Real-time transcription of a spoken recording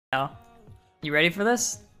Now, you ready for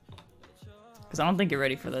this? Because I don't think you're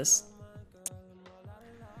ready for this.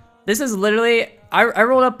 This is literally... I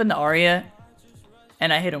rolled up into Arya,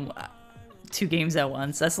 and I hit him 2 games at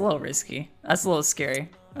once. That's a little risky. That's a little scary.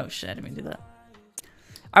 Oh shit, I didn't mean to do that.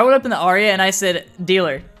 I rolled up into Arya, and I said,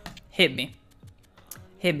 dealer, hit me.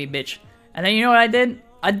 Hit me, bitch. And then you know what I did?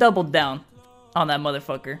 I doubled down on that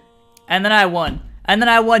motherfucker. And then I won. And then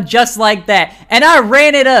I won just like that. And I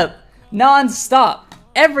ran it up non-stop.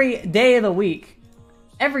 Every day of the week.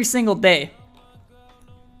 Every single day.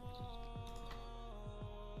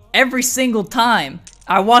 Every single time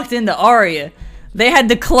I walked into Arya, they had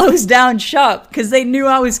to close down shop because they knew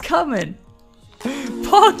I was coming.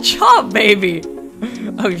 Pog chop, baby!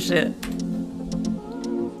 Oh shit.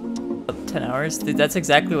 10 hours? Dude, that's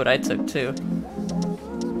exactly what I took too.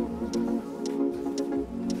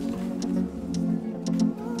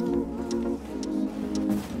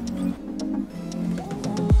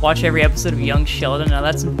 Watch every episode of Young Sheldon. Now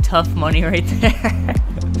that's some tough money right there.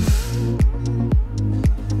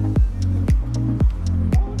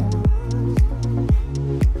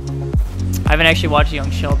 I haven't actually watched Young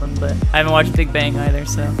Sheldon, but I haven't watched Big Bang either,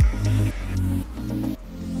 so.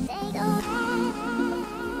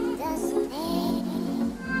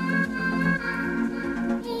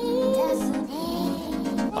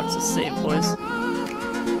 Watch the save, boys.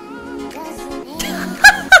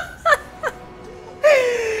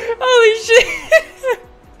 Holy shit!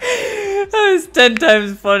 That was 10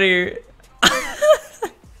 times funnier.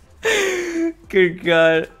 Good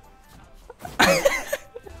God.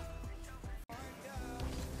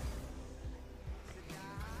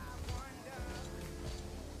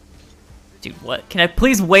 Dude, what? Can I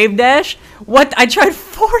please wave dash? What? I tried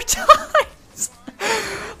 4 times!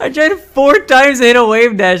 I tried 4 times to hit a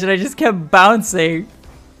wave dash and I just kept bouncing.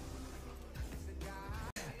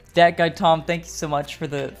 Dat guy Tom, thank you so much for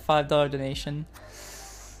the $5 donation.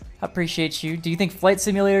 I appreciate you. Do you think Flight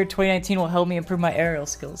Simulator 2019 will help me improve my aerial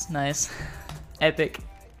skills? Nice. Epic.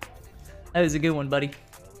 That was a good one, buddy.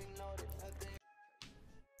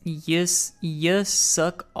 Yes,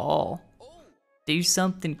 suck all. Do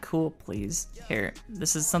something cool, please. Here,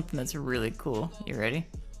 this is something that's really cool. You ready?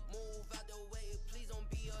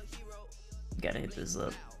 Gotta hit this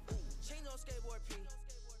up.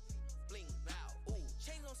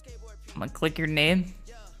 I'm gonna click your name,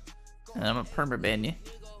 and I'm gonna permaban you.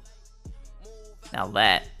 Now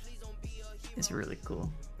that is really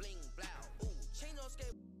cool.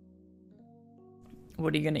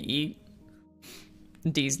 What are you gonna eat?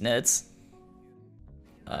 These nuts.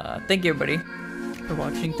 Thank you everybody for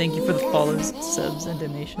watching. Thank you for the follows, subs, and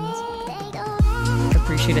donations.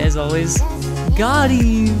 Appreciate it as always. Got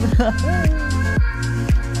him!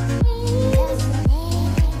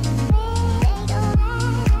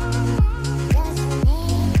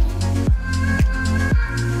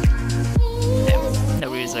 Damn,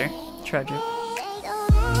 nobody was there. Tragic.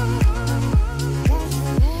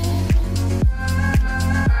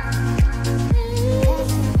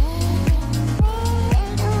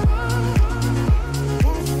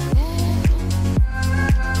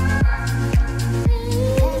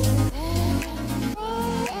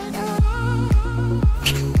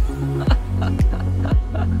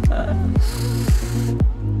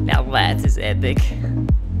 Now that is epic.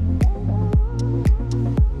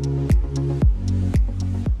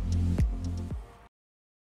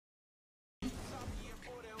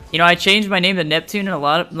 You know, I changed my name to Neptune and a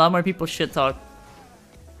lot more people shit talk.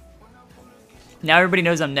 Now everybody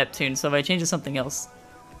knows I'm Neptune, so if I change to something else,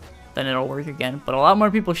 then it'll work again. But a lot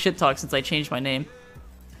more people shit talk since I changed my name.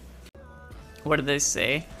 What did they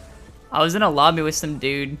say? I was in a lobby with some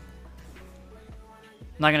dude.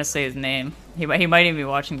 I'm not gonna say his name. He might even be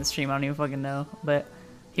watching the stream, I don't even fucking know. But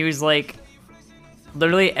he was like,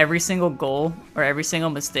 literally every single goal or every single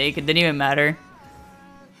mistake, it didn't even matter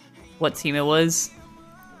what team it was.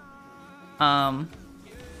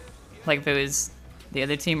 Like if it was the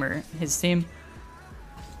other team or his team,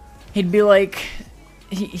 he'd be like,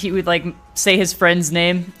 he would like say his friend's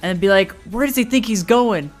name and be like, where does he think he's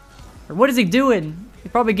going? Or what is he doing?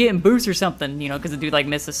 He's probably getting boost or something, you know, because the dude like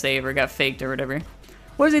missed a save or got faked or whatever.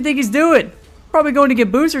 What does he think he's doing? Probably going to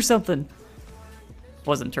get boost or something.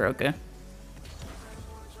 Wasn't Taroka.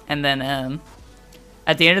 And then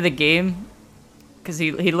at the end of the game, because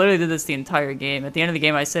he literally did this the entire game. At the end of the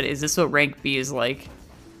game I said, is this what rank B is like?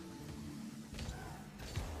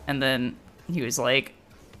 And then he was like,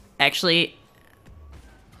 actually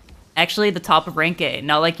the top of rank A.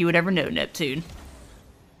 Not like you would ever know, Neptune.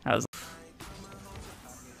 I was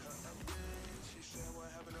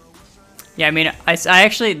yeah, I mean, I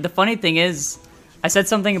actually, the funny thing is, I said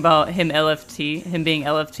something about him LFT, him being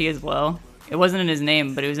LFT as well. It wasn't in his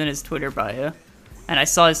name, but it was in his Twitter bio. And I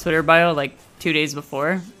saw his Twitter bio like 2 days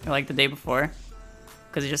before, or like the day before.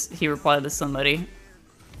 Because he replied to somebody.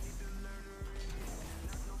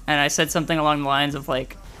 And I said something along the lines of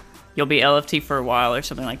like, you'll be LFT for a while or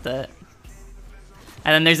something like that.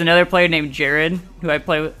 And then there's another player named Jared, who I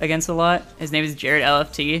play against a lot. His name is Jared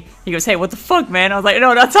LFT. He goes, hey, what the fuck, man? I was like, no,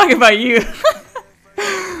 I'm not talking about you.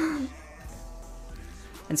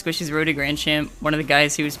 And Squishy's Road to Grand Champ, one of the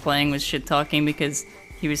guys he was playing was shit-talking because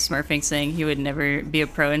he was smurfing, saying he would never be a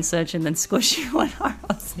pro and such, and then Squishy won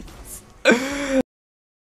RLCs.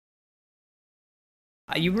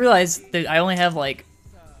 You realize that I only have, like,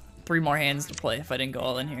 3 more hands to play if I didn't go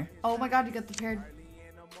all in here. Oh my god, you got the paired.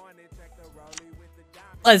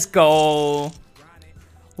 Let's go.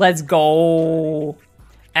 Let's go.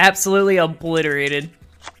 Absolutely obliterated.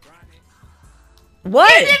 What?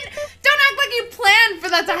 Don't act like you planned for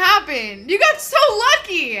that to happen. You got so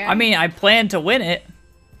lucky. I mean, I planned to win it.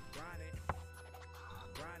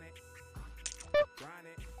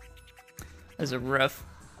 That's a rough.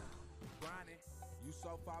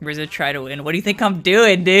 Rizzo try to win. What do you think I'm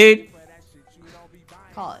doing, dude?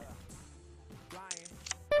 Call it.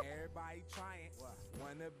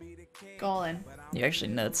 Go all in. You're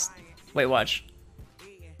actually nuts. Wait, watch.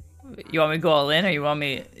 You want me to go all in, or you want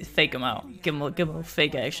me to fake him out? Give him a little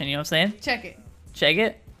fake action, you know what I'm saying? Check it. Check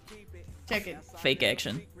it? Check it. Fake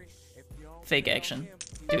action. Fake action.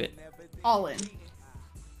 Do it. All in.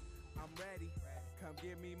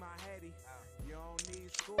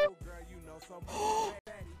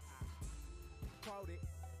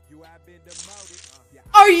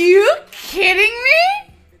 Are you kidding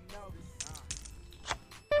me?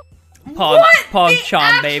 Pog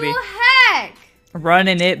chomp, baby. Heck?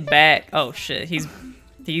 Running it back. Oh shit, he's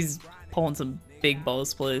pulling some big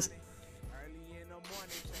balls plays.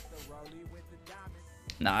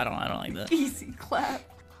 Nah, I don't like that. Easy clap.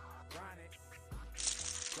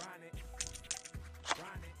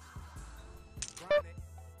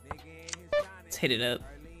 Let's hit it up.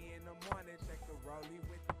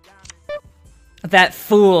 That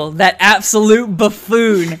fool, that absolute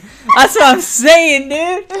buffoon. That's what I'm saying,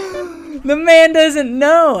 dude. The man doesn't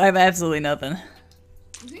know. I have absolutely nothing.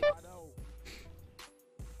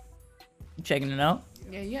 Checking it out?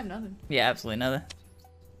 Yeah, you have nothing. Yeah, absolutely nothing.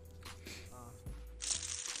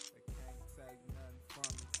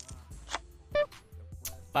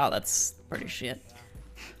 Wow, that's pretty shit.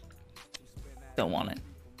 Don't want it.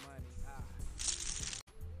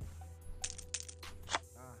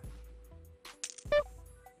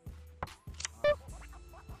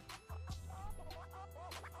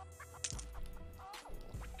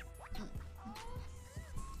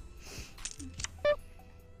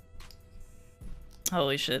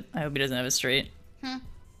 Holy shit, I hope he doesn't have a straight.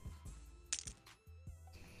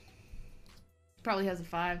 Probably has a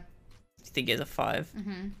 5. You think he has a 5?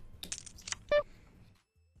 Mm-hmm.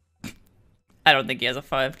 I don't think he has a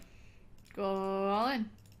 5. Go all in.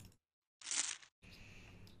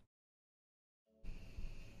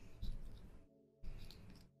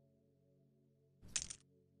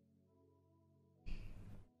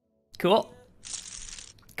 Cool.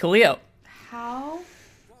 Coolio. How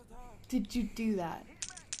did you do that?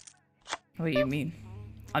 What do you mean?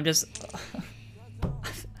 I'm just...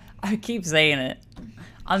 I keep saying it.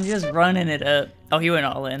 I'm just running it up. Oh, he went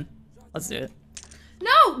all in. Let's do it.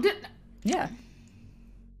 No! Yeah.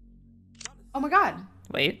 Oh my god.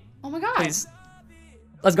 Wait. Oh my god. Please.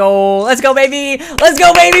 Let's go. Let's go, baby. Let's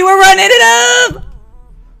go, baby. We're running it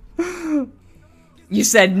up. You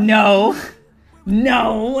said no.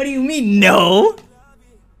 No. What do you mean no?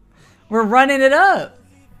 We're running it up.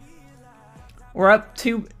 We're up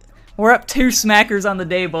two smackers on the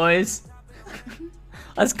day, boys.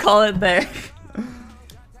 Let's call it there.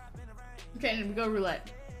 Okay, go roulette.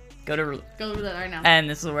 Go roulette right now. And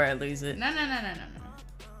this is where I lose it. No.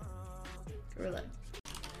 Go roulette.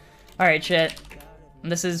 Alright, chat.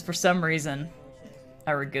 This is, for some reason,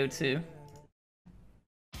 our go-to.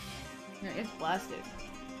 Yeah, it's blasted.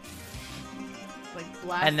 Like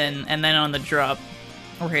blasted. And then on the drop,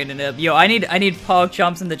 we're hitting it up. Yo, I need pog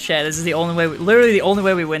chomps in the chat. This is the only way, literally the only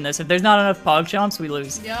way we win this. If there's not enough pog chomps, we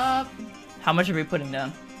lose. Yup. How much are we putting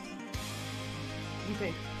down? You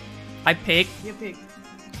pick. I pick? You pick.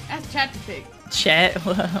 Ask chat to pick. Chat?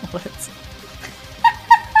 What?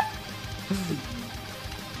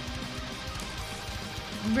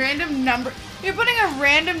 Random number. You're putting a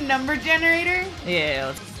random number generator?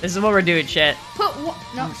 Yeah, this is what we're doing, chat. Put one.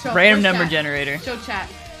 No, show. Random number chat? generator. Show chat.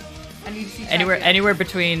 I need to see chat. Anywhere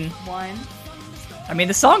between. 1. I mean,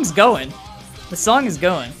 the song's going. The song is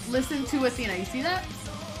going. Listen to Athena. You see that?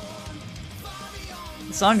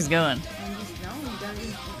 The song is going. No, you gotta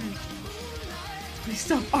Please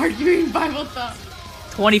stop arguing Bible thought.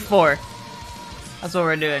 24. That's what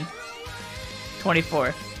we're doing.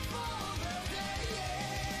 24.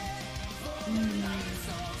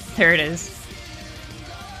 There it is.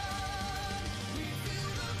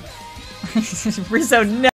 Rizzo,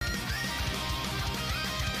 no.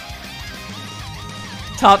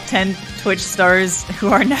 Top 10 Twitch stars who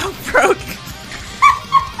are now broke.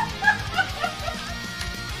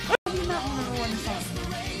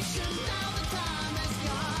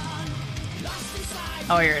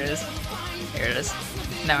 Oh, here it is. Here it is.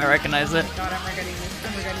 Now I recognize it. God, I'm regretting this.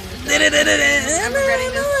 I'm regretting this. I'm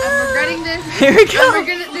regretting this. I'm regretting this. Here we go. I'm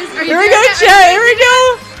regretting this. Are you Here we there? go, chat. Here we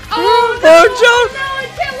go. Oh, no, no, joke. no,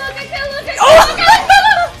 I can't look. I can't look. I Oh. can't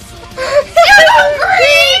look. It's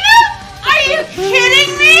green. Are you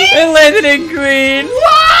kidding me? It landed in green.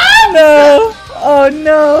 What? No. Oh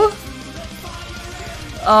no.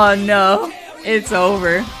 Oh no. It's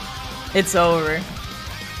over. It's over.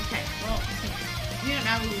 Okay, well, you know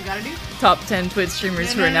now what we gotta do? Top 10 Twitch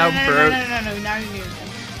streamers who are now broke. No, now you need it.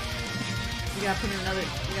 We gotta put another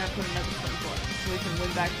 24 so we can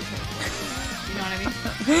win back the 24. You know what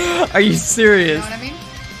I mean? Are you You serious? know what I mean?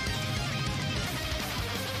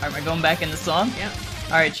 Alright, am I going back in the song? Yep.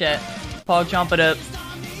 Alright, chat. Paul, chomp it up.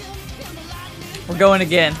 We're going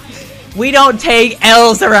again. We don't take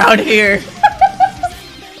L's around here.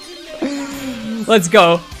 Let's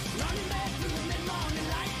go.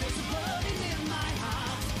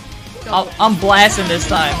 I'm blasting this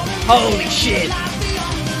time. Holy shit.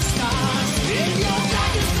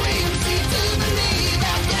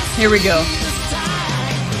 Here we go.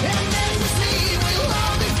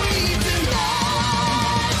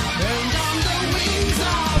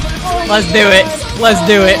 Let's do it. Let's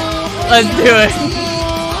do it. Let's do it.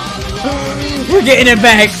 We're getting it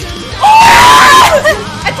back.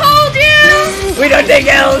 I told you! We don't take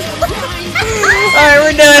L's. Alright,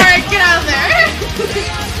 we're done. Alright, get out of there.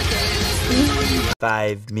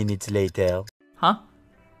 5 minutes later. Huh?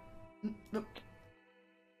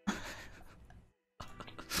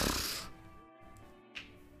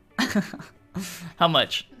 How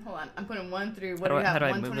much? Hold on, I'm putting 1 through, How what do do we I- how have, do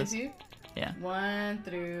I move this? 122? Yeah. 1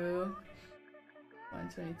 through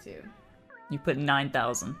 122. You put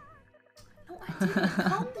 9,000. No, I didn't.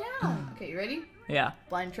 Calm down. Okay, you ready? Yeah.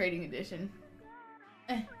 Blind trading edition.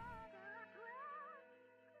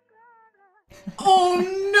 Oh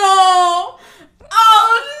no!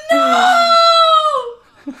 Oh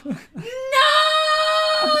no! No!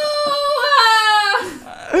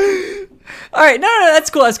 Alright, no, that's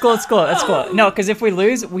cool, that's cool, that's cool, that's cool. No, because if we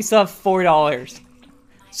lose, we still have $4.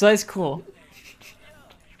 So that's cool.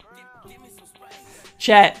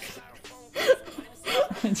 Chat.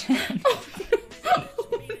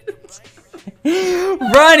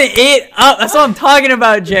 Run it up! That's what I'm talking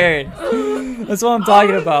about, Jared. That's what I'm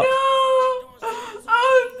talking about.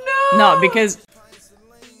 Oh no! No, because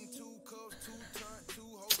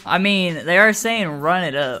I mean, they are saying run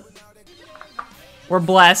it up. We're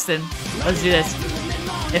blasting. Let's do this.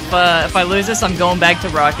 If I lose this, I'm going back to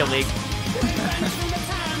Rocket League.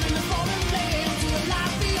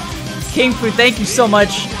 King Fu, thank you so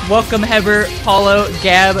much. Welcome, Heber, Paulo,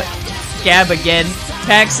 Gab again,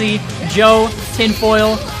 Taxi, Joe,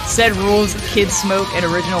 Tinfoil, Said Rules, Kid Smoke, and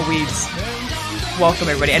Original Weeds. Welcome,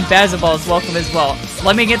 everybody. And Bazaball is welcome as well.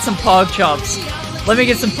 Let me get some Pog Chomps. Let me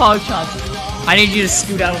get some Pog Chomps. I need you to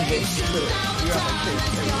scoot out a bit.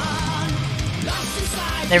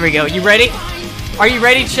 There we go. You ready? Are you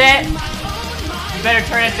ready, chat? You better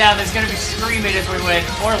turn it down. There's gonna be screaming if we win.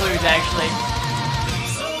 Or lose, actually.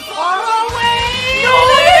 Far away! No,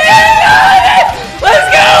 let's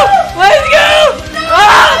go! Let's go!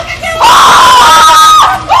 Ah!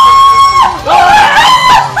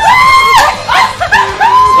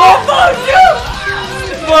 Oh, bonjour!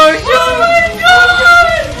 Bonjour! Oh my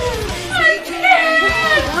god! I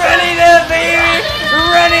can't! Run it up, baby!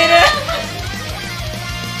 Run it up!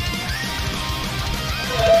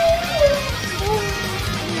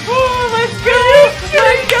 Oh, let's go!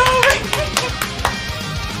 Let's go!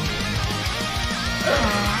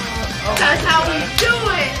 That's how we do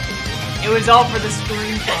it! It was all for the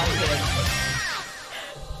screen content.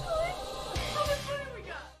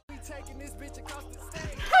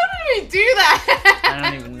 How did we do that? I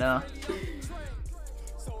don't even know.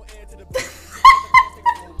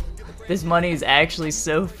 This money is actually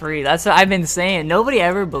so free. That's what I've been saying. Nobody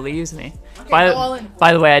ever believes me. Okay, By go all in.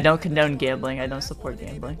 the way, I don't condone gambling. I don't support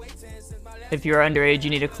gambling. If you're underage, you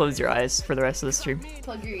need to close your eyes for the rest of the stream.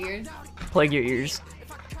 Plug your ears. Plug your ears.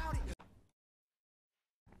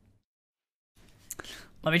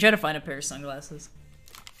 Let me try to find a pair of sunglasses.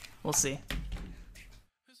 We'll see.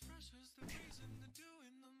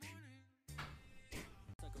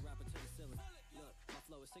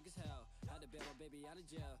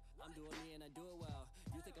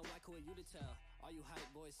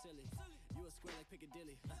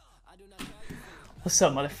 What's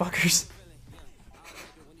up, motherfuckers?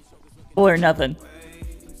 All or nothing.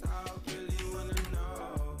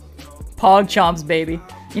 Pog chomps, baby.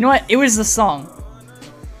 You know what? It was the song.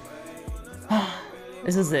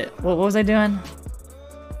 This is it. What was I doing?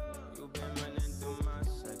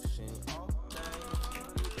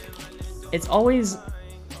 It's always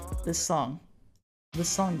this song. This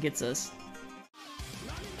song gets us.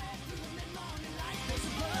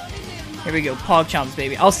 Here we go. Pog chomps,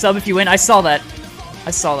 baby. I'll sub if you win. I saw that. I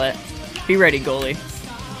saw that. Be ready, goalie.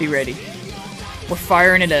 Be ready. We're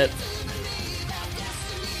firing it up.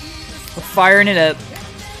 We're firing it up.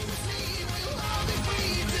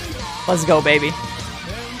 Let's go, baby.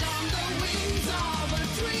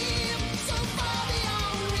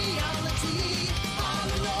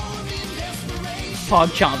 Pog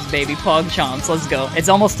chomps, baby. Pog chomps. Let's go. It's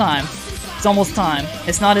almost time. It's almost time.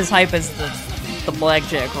 It's not as hype as the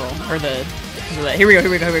blackjack roll. Or the... Here we go, here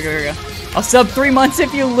we go, here we go, here we go. I'll sub 3 months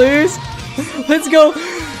if you lose. Let's go.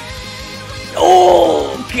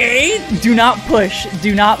 Oh, okay. Do not push.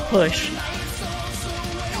 Do not push.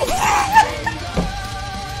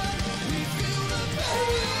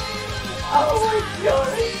 Oh my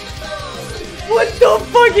god. What the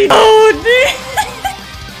fucking... Oh, dude.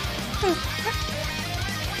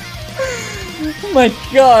 Oh my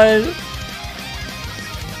god.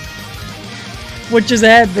 What just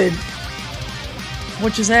happened?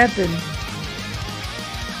 What just happened?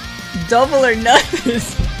 Double or nothing.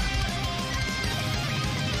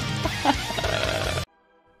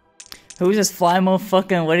 Who's this Flymo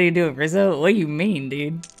fucking, what are you doing, Rizzo? What do you mean,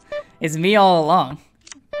 dude? It's me all along.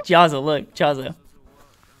 Jazza, look, Jazza.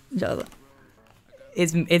 Jazza.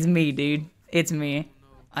 It's me, dude. It's me.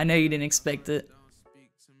 I know you didn't expect it.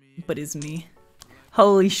 But it's me.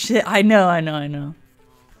 Holy shit, I know, I know, I know.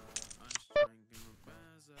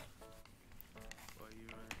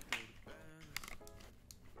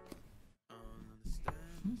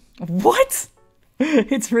 What?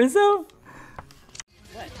 It's Rizzo?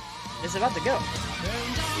 What? It's about to go.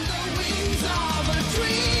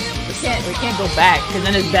 We can't go back, because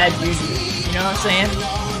then it's bad juju. You know what I'm saying?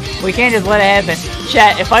 We can't just let it happen.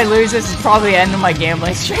 Chat, if I lose this, it's probably the end of my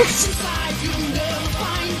gambling streaks.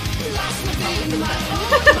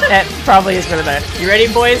 That probably is for the best. You ready,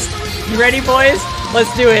 boys? You ready, boys?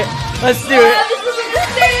 Let's do it. Let's do it.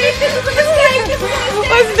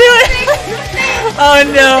 Let's do it. Oh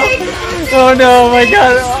no. Oh no, oh my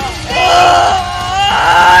god.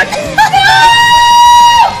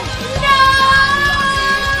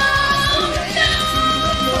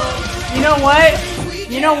 No! You know what?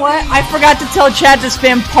 You know what? I forgot to tell chat to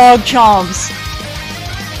spam Pog Chomps.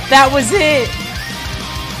 That was it.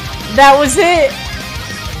 That was it.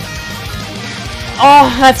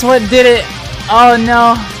 Oh, that's what did it. Oh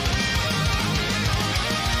no.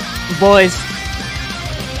 Boys.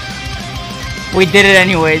 We did it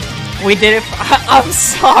anyways. We did it. I'm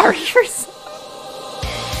sorry.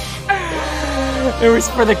 It was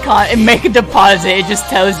for the con. And make a deposit. It just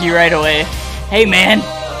tells you right away. Hey man.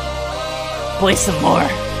 Play some more.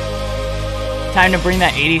 Time to bring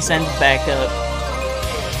that 80 cents back up.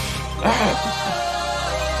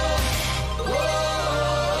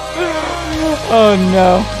 Oh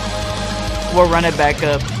no. We'll run it back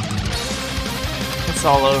up. It's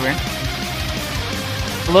all over.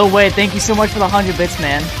 Lil Wade, thank you so much for the 100 bits,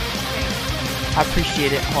 man. I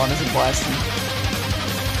appreciate it. Hold on, this is blasting.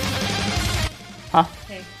 Huh?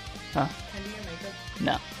 Hey. Huh? Can you do your makeup?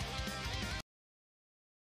 No.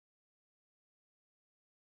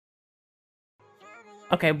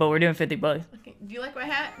 Okay, but we're doing 50 bucks. Okay. Do you like my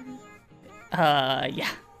hat?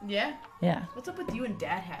 Yeah. Yeah? Yeah. What's up with you and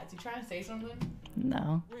dad hats? You trying to say something?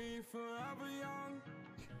 No.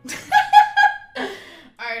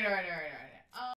 Alright.